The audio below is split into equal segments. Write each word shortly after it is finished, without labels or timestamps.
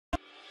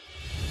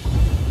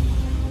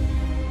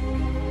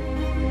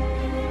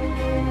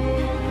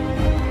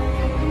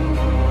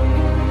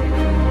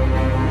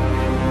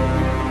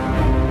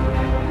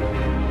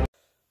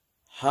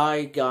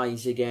Hi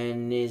guys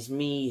again, it's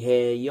me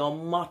here, your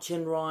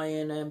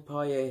Martinmania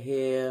Empire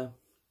here.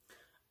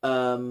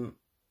 I'm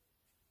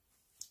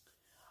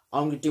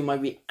gonna do my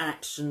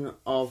reaction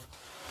of,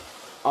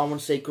 I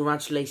want to say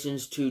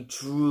congratulations to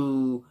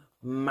Drew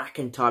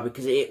McIntyre,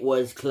 because it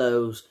was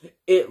close.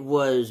 It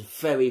was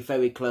very,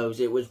 very close.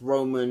 It was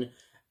Roman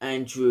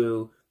and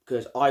Drew,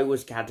 because I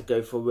had to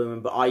go for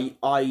Roman, but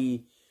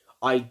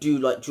I do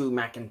like Drew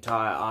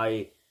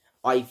McIntyre.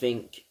 I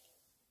think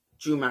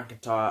Drew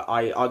McIntyre,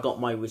 I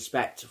got my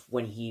respect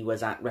when he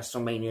was at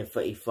WrestleMania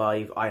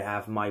 35. I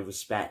have my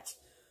respect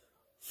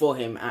for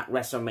him at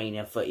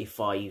WrestleMania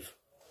 35.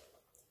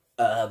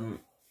 To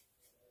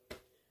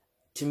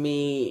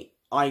me,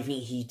 I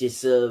think he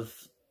deserved.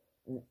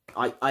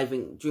 I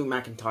think Drew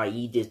McIntyre,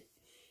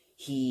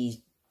 he's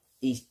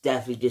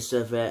definitely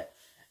deserved it,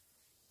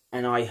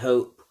 and I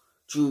hope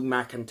Drew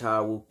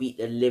McIntyre will beat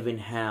the living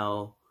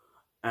hell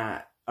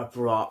at a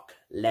Brock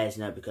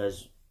Lesnar,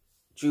 because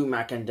Drew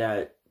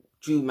McIntyre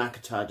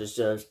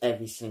deserves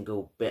every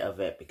single bit of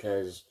it,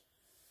 because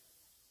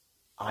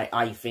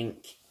I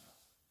think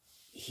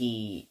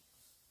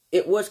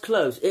it was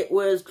close. It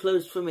was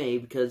close for me,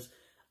 because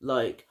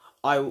like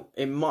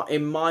in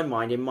my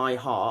mind, in my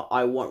heart,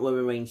 I want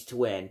Roman Reigns to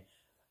win,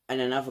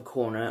 and in another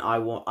corner,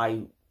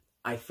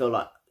 I feel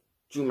like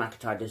Drew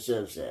McIntyre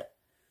deserves it.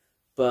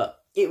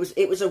 But it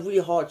was a really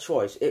hard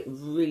choice. It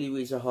really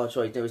was a hard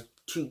choice. There was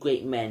two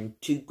great men,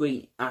 two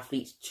great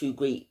athletes, two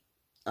great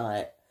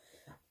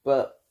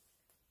but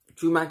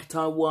Drew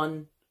McIntyre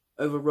won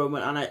over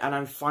Roman, and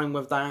I'm fine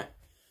with that.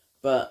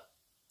 But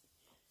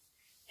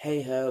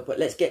hey ho, but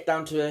let's get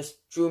down to this.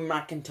 Drew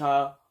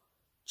McIntyre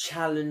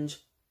challenge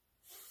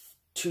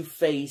to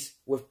face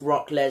with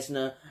Brock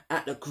Lesnar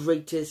at the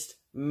greatest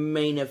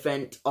main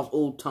event of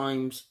all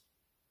times,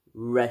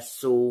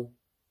 I'll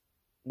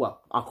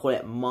call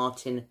it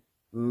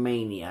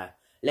Martinmania.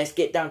 Let's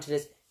get down to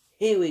this.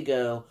 Here we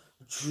go.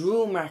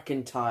 Drew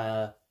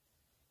McIntyre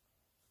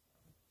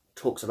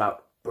talks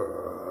about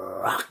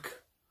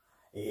Brock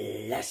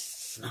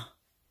Lesnar.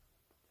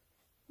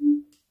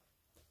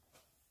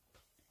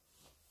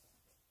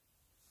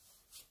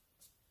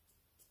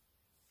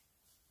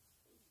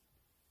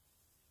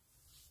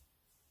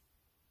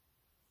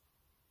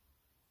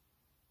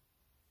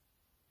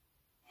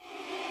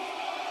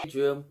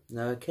 Drew,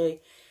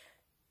 okay.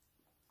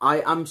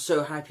 I'm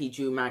so happy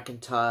Drew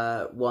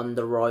McIntyre won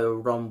the Royal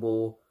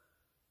Rumble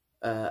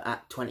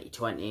at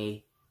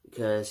 2020,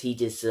 because he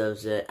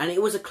deserves it. And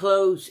it was a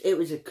close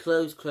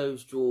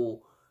draw.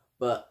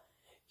 But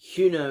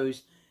who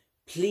knows?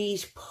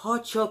 Please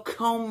put your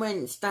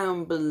comments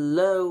down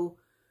below.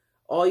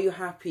 Are you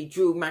happy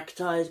Drew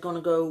McIntyre is going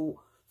to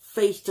go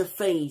face to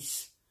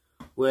face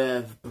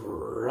with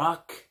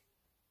Brock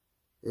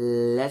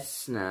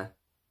Lesnar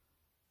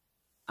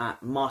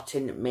at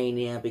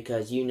Martinmania?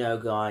 Because you know,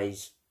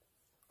 guys,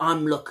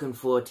 I'm looking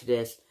forward to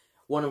this.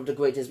 One of the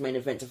greatest main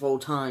events of all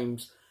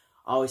times.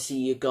 I will see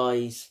you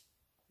guys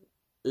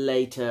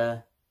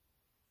later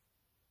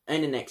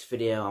in the next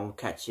video. I will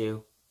catch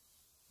you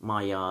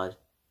my yard.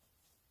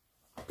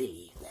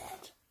 Peace.